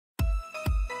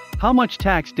How much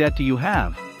tax debt do you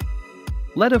have?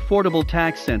 Let Affordable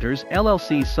Tax Centers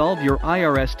LLC solve your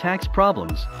IRS tax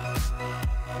problems.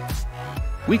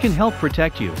 We can help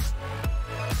protect you.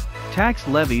 Tax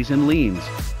levies and liens,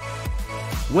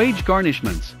 wage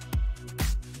garnishments,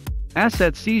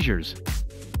 asset seizures,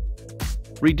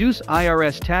 reduce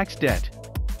IRS tax debt,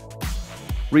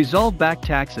 resolve back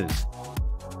taxes,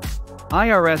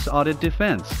 IRS Audit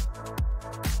Defense,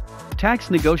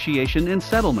 tax negotiation and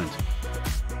settlement,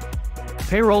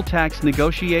 Payroll Tax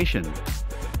Negotiation.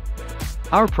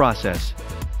 Our process: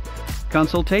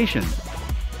 Consultation,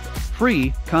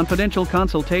 free, confidential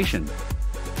consultation.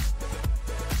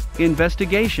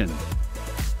 Investigation,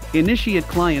 initiate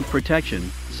client protection,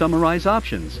 summarize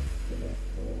options.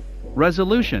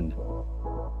 Resolution,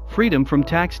 freedom from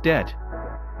tax debt.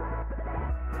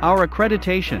 Our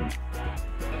accreditation: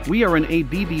 we are an A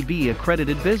BBB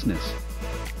accredited business.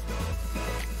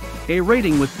 A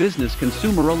rating with Business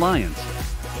Consumer Alliance.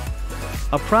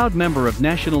 A proud member of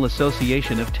National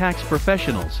Association of Tax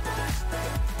Professionals.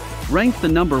 Ranked the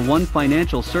 #1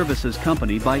 financial services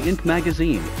company by Inc.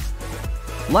 magazine.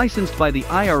 Licensed by the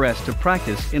IRS to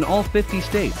practice in all 50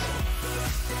 states.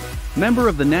 Member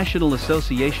of the National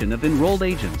Association of Enrolled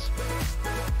Agents.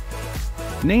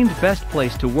 Named Best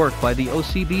Place to Work by the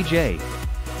OCBJ.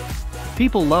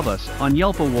 People Love Us on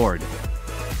Yelp Award.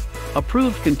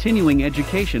 Approved continuing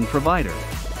education provider.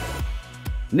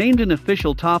 Named an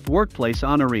official top workplace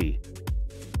honoree.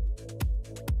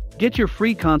 Get your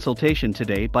free consultation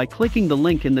today by clicking the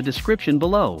link in the description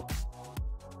below.